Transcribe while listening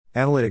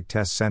Analytic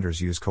test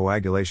centers use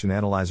coagulation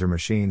analyzer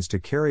machines to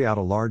carry out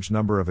a large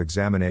number of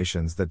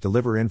examinations that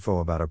deliver info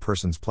about a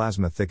person's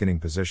plasma thickening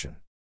position.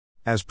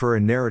 As per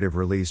a narrative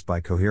released by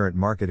Coherent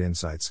Market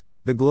Insights,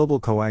 the global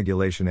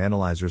coagulation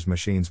analyzers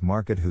machines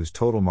market, whose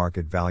total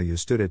market value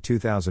stood at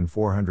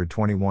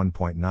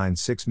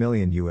 $2,421.96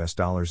 million in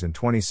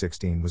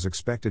 2016, was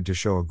expected to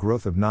show a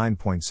growth of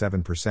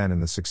 9.7%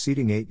 in the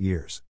succeeding 8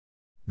 years.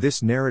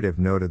 This narrative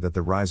noted that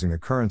the rising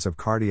occurrence of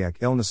cardiac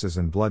illnesses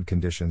and blood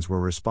conditions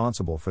were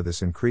responsible for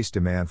this increased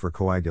demand for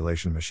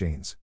coagulation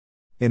machines.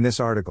 In this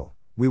article,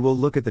 we will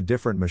look at the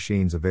different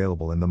machines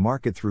available in the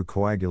market through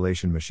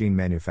coagulation machine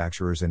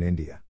manufacturers in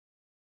India.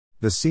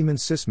 The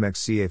Siemens Sysmex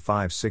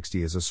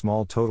CA560 is a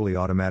small totally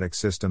automatic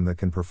system that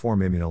can perform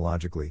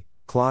immunologically,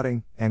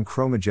 clotting, and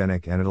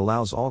chromogenic, and it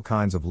allows all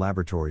kinds of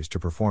laboratories to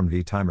perform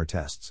D-dimer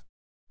tests.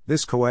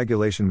 This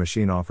coagulation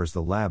machine offers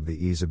the lab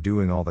the ease of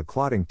doing all the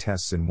clotting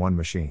tests in one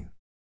machine.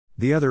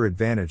 The other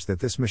advantage that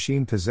this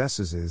machine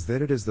possesses is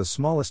that it is the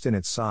smallest in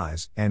its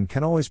size and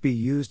can always be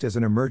used as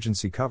an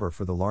emergency cover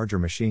for the larger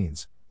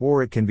machines,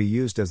 or it can be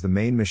used as the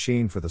main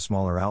machine for the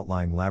smaller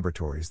outlying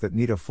laboratories that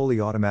need a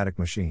fully automatic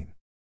machine.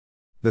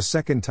 The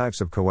second types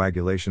of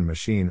coagulation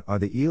machine are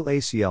the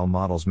EEL-ACL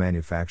models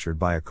manufactured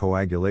by a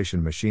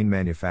coagulation machine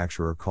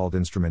manufacturer called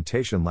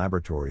Instrumentation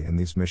Laboratory, and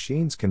these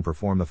machines can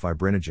perform the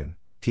fibrinogen,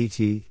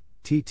 PT,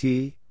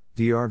 TT,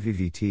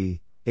 DRVVT,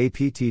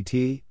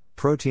 APTT,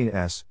 protein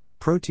S,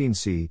 protein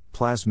C,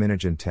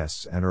 plasminogen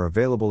tests, and are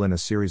available in a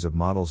series of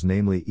models,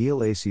 namely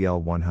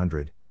EEL-ACL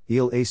 100,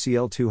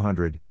 EEL-ACL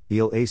 200,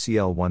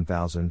 EEL-ACL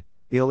 1000,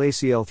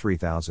 EEL-ACL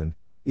 3000,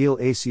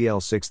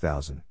 EEL-ACL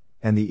 6000,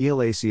 and the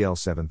EEL-ACL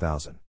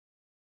 7000.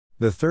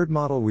 The third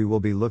model we will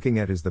be looking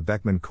at is the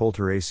Beckman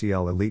Coulter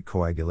ACL Elite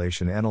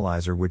Coagulation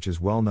Analyzer, which is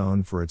well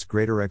known for its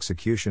greater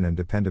execution and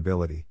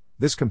dependability.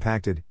 This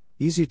compacted,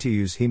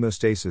 easy-to-use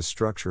hemostasis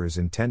structure is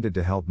intended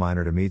to help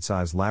minor to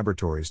mid-sized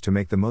laboratories to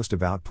make the most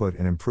of output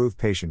and improve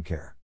patient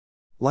care.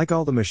 Like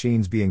all the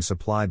machines being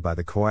supplied by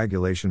the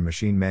coagulation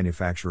machine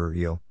manufacturer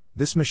EEL,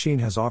 this machine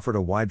has offered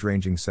a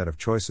wide-ranging set of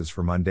choices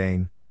for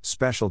mundane,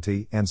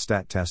 specialty, and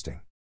stat testing.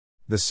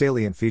 The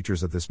salient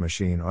features of this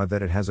machine are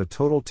that it has a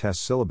total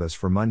test syllabus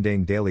for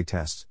mundane daily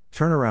tests,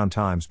 turnaround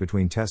times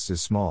between tests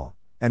is small,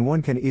 and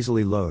one can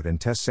easily load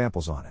and test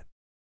samples on it.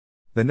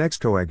 The next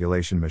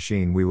coagulation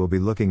machine we will be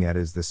looking at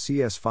is the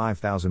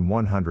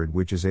CS5100,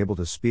 which is able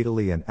to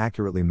speedily and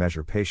accurately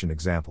measure patient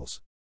examples.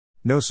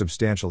 No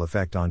substantial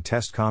effect on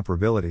test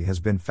comparability has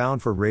been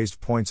found for raised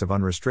points of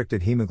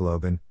unrestricted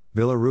hemoglobin,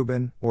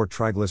 bilirubin, or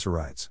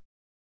triglycerides.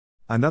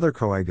 Another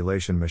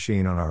coagulation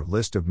machine on our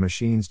list of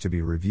machines to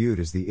be reviewed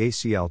is the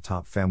ACL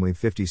Top Family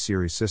 50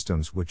 series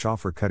systems, which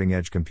offer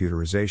cutting-edge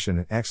computerization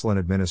and excellent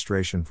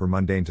administration for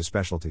mundane to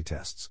specialty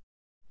tests.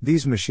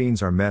 These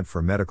machines are meant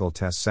for medical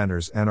test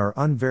centers and are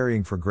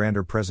unvarying for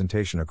grander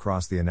presentation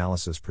across the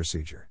analysis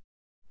procedure.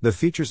 The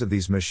features of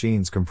these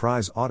machines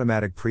comprise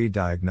automatic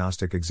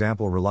pre-diagnostic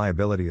example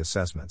reliability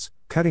assessments,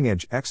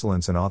 cutting-edge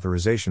excellence and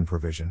authorization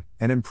provision,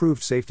 and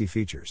improved safety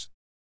features.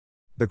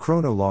 The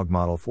Chronolog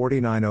Model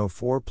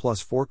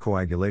 4904+4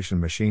 coagulation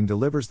machine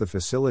delivers the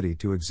facility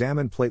to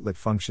examine platelet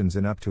functions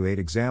in up to 8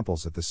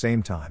 examples at the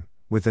same time,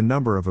 with a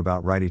number of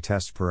about righty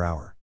tests per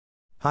hour.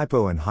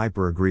 Hypo and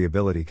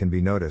hyperagreeability can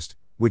be noticed,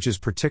 which is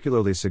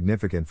particularly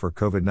significant for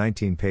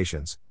COVID-19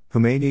 patients, who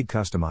may need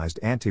customized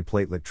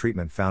antiplatelet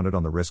treatment founded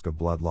on the risk of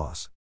blood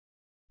loss.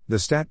 The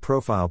Stat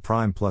Profile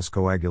Prime Plus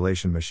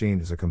coagulation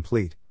machine is a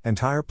complete,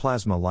 entire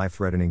plasma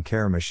life-threatening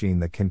care machine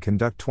that can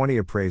conduct 20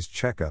 appraised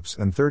checkups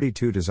and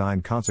 32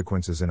 designed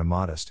consequences in a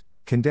modest,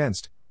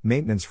 condensed,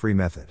 maintenance-free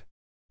method.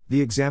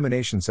 The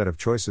examination set of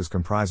choices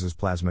comprises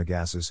plasma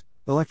gases,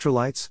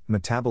 electrolytes,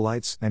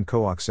 metabolites, and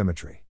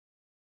co-oximetry.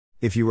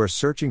 If you are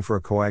searching for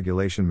a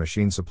coagulation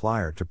machine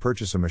supplier to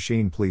purchase a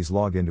machine, please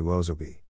log into Ozobee.